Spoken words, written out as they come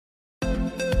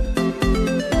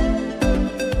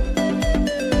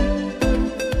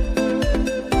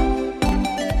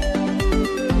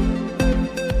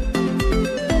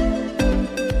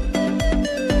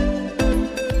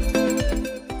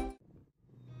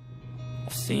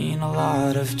I've seen a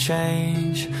lot of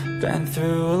change, been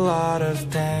through a lot of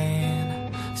pain.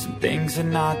 Some things are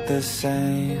not the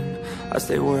same as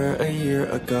they were a year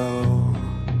ago,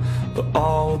 but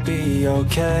all will be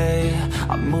okay.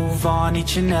 I move on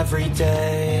each and every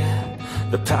day.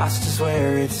 The past is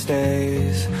where it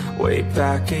stays, way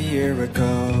back a year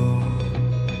ago.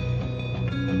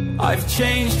 I've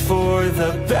changed for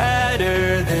the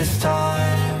better this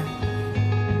time.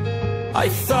 I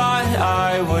thought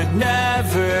I would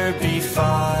never be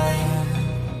fine.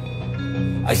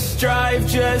 I strive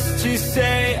just to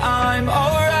say I'm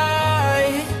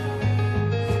alright,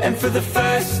 and for the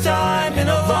first time in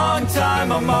a long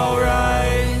time I'm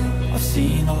alright. I've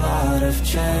seen a lot of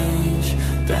change,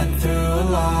 been through a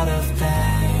lot of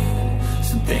pain.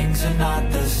 Some things are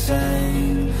not the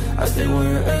same as they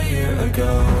were a year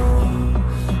ago,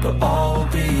 but all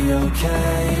will be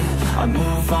okay. I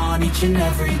move on each and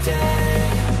every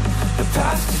day. The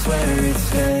past is where it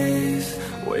stays,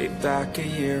 way back a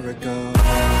year ago.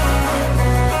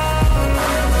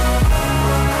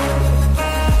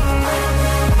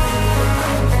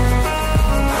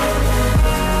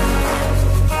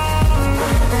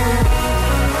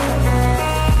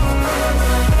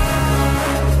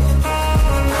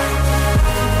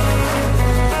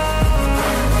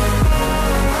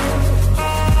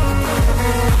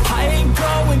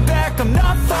 I'm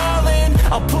not falling,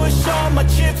 I'll push all my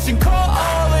chips and call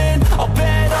all in. I'll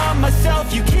bet on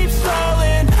myself, you keep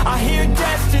stalling. I hear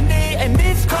destiny and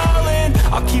it's calling.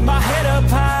 I'll keep my head up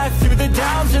high through the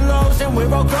downs and lows, and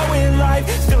we're all growing life.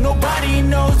 Still nobody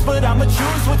knows, but I'ma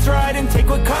choose what's right and take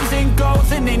what comes and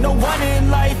goes. And ain't no one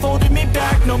in life holding me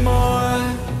back no more.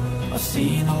 I've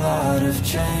seen a lot of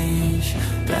change,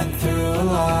 been through a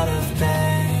lot of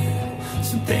pain.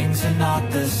 Some things are not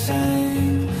the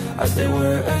same as they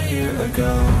were a year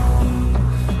ago,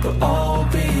 but all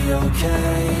will be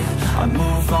okay. I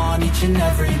move on each and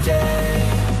every day.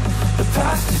 The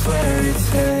past is where it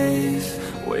stays,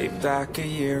 way back a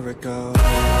year ago.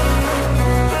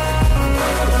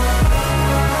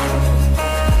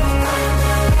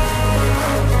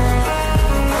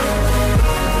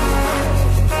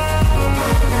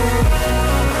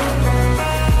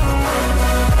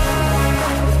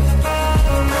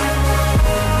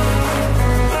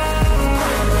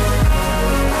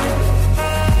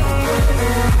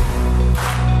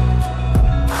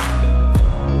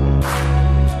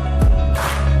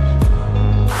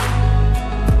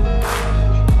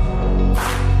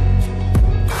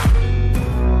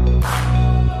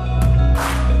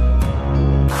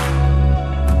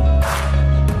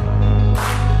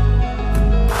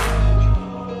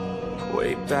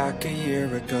 Back a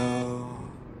year ago.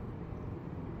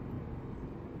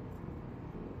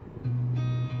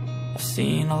 I've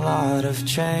seen a lot of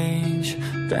change,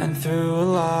 been through a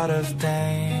lot of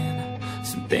pain.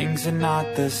 Some things are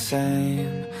not the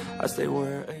same as they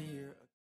were